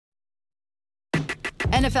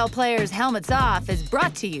NFL Players Helmets Off is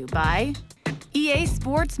brought to you by EA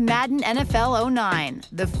Sports Madden NFL 09,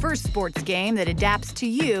 the first sports game that adapts to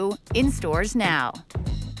you, in stores now.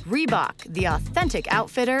 Reebok, the authentic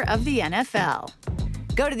outfitter of the NFL.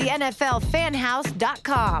 Go to the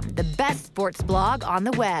NFLFanhouse.com, the best sports blog on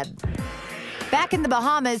the web. Back in the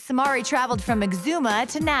Bahamas, Samari traveled from Exuma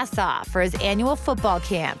to Nassau for his annual football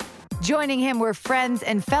camp. Joining him were friends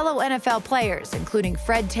and fellow NFL players, including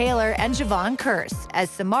Fred Taylor and Jevon Kearse, as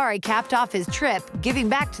Samari capped off his trip, giving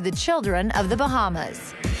back to the children of the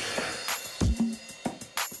Bahamas.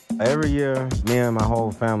 Every year, me and my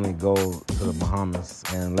whole family go to the Bahamas,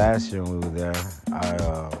 and last year when we were there,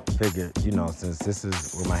 I figured, you know, since this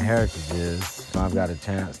is where my heritage is, I've got a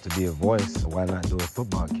chance to be a voice, so why not do a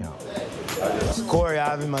football camp? Corey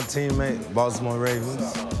Ivy, my teammate, Baltimore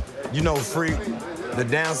Ravens. You know Freak, the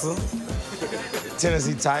dancer.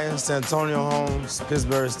 Tennessee Titans, Santonio Holmes,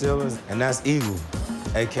 Pittsburgh Steelers, and that's Eagle,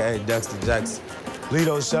 a.k.a. Dexter Jackson.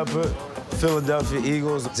 Lito, Sheppard, Philadelphia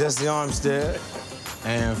Eagles, Jesse Armstead,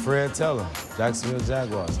 and Fred Taylor, Jacksonville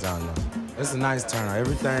Jaguars down there. It's a nice turnout.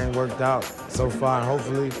 Everything worked out so far, and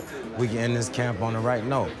hopefully we can end this camp on the right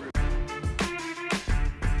note.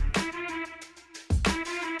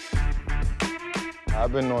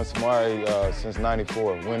 I've been knowing Samari since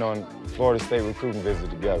 '94. Went on Florida State recruiting visit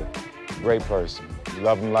together. Great person.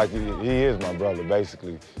 Love him like he is my brother,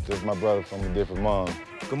 basically. Just my brother from a different mom.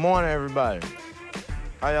 Good morning, everybody.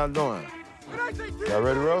 How y'all doing? Y'all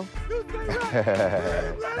ready to roll?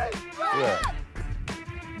 Yeah.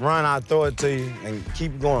 Run, I'll throw it to you, and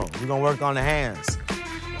keep going. We're gonna work on the hands.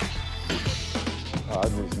 I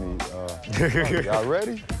just need, y'all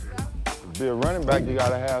ready? To be a running back, you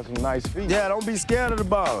gotta have some nice feet. Yeah, don't be scared of the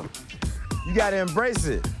ball. You gotta embrace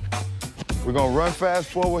it. We're gonna run fast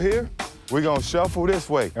forward here. We're gonna shuffle this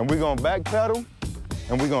way, and we're gonna back pedal,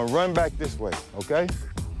 and we're gonna run back this way, okay?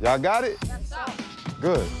 Y'all got it?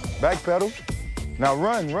 Good. Back pedal. Now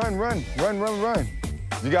run.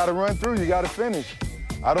 You gotta run through, you gotta finish.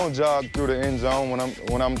 I don't jog through the end zone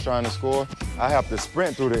when I'm trying to score. I have to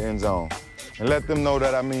sprint through the end zone and let them know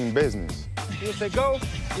that I mean business. You'll say go,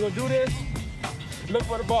 you'll do this, look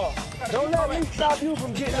for the ball. Don't let me stop you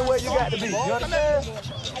from getting the way you got to be. You understand?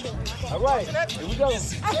 All right, here we go.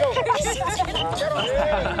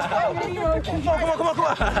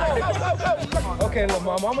 Come on. Okay, little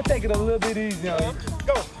mama, I'm gonna take it a little bit easy on you.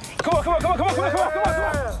 Go. Come on.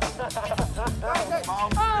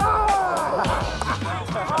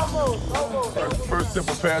 First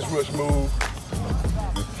simple pass rush move,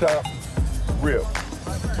 the chop, rip.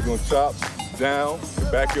 You're gonna chop down,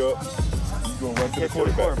 back up. You're gonna run to the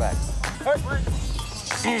quarterback.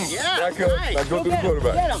 Yeah, back up, nice. now go to the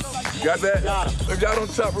quarterback. You got that? If y'all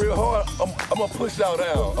don't chop real hard, I'm gonna push out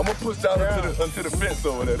down. I'm gonna push down into the fence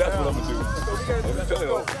over there. That's what I'm gonna do.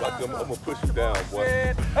 I'm gonna push you down,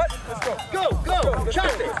 boy. Let's go. Go.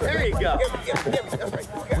 Chop it. There you go.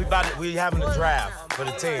 We having a draft for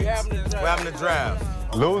the teams. We're having a draft.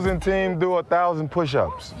 Losing team do 1,000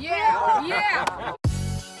 push-ups. Yeah.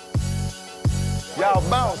 Y'all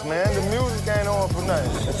bounce, man. The music ain't on for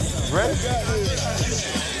nothing. Ready?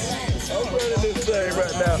 I'm running this thing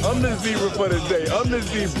right now. I'm the zebra for the day. I'm the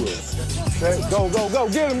zebra. Okay, go.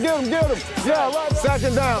 Get him. Yeah, right.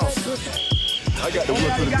 Second down. I got the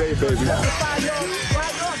whip for the day, baby.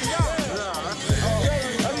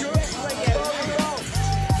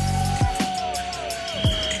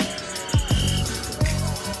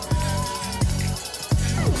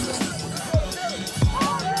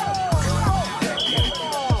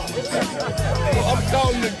 I'm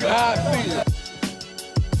calling the God feeling.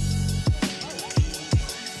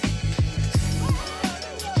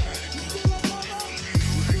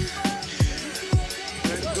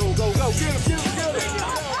 Go. Get him.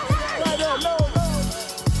 Right there, no.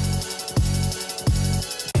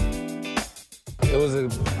 It was a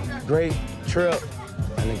great trip,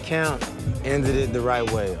 and the camp ended it the right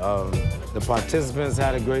way. The participants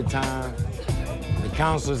had a great time. The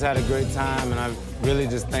counselors had a great time, and I really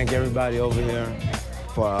just thank everybody over here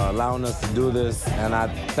for allowing us to do this. And I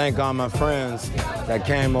thank all my friends that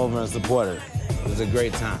came over and supported. It was a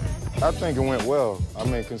great time. I think it went well. I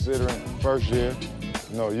mean, considering first year,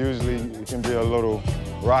 you know, usually it can be a little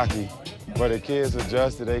rocky, but the kids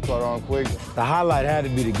adjusted, they caught on quick. The highlight had to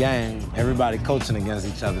be the game, everybody coaching against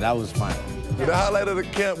each other. That was fun. The highlight of the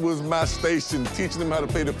camp was my station, teaching them how to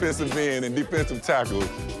play defensive end and defensive tackle.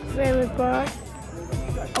 Favorite part?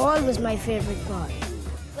 All was my favorite part.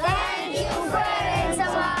 Thank you, Fred and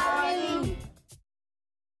Samari.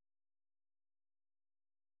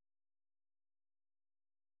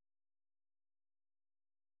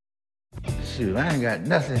 Shoot, I ain't got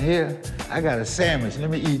nothing here. I got a sandwich. Let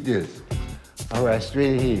me eat this. All right,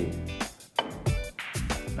 straight ahead.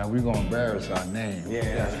 Now we're gonna embarrass our name.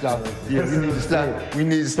 Yeah. Stop. Yeah, we need to stop. We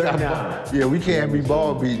need to stop. Yeah, we can't be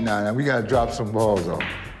ball beating now. Now we gotta drop some balls off.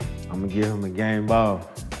 I'm gonna give him a game ball.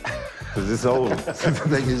 Cause it's over.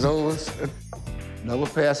 Think it's over? Never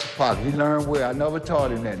pass the pocket. He learned well. I never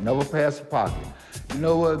taught him that. Never pass the pocket. You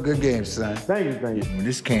know what? Good game, son. Thank you. When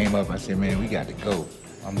this came up, I said, man, we got to go.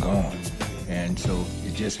 I'm going. And so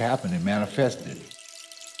it just happened. It manifested.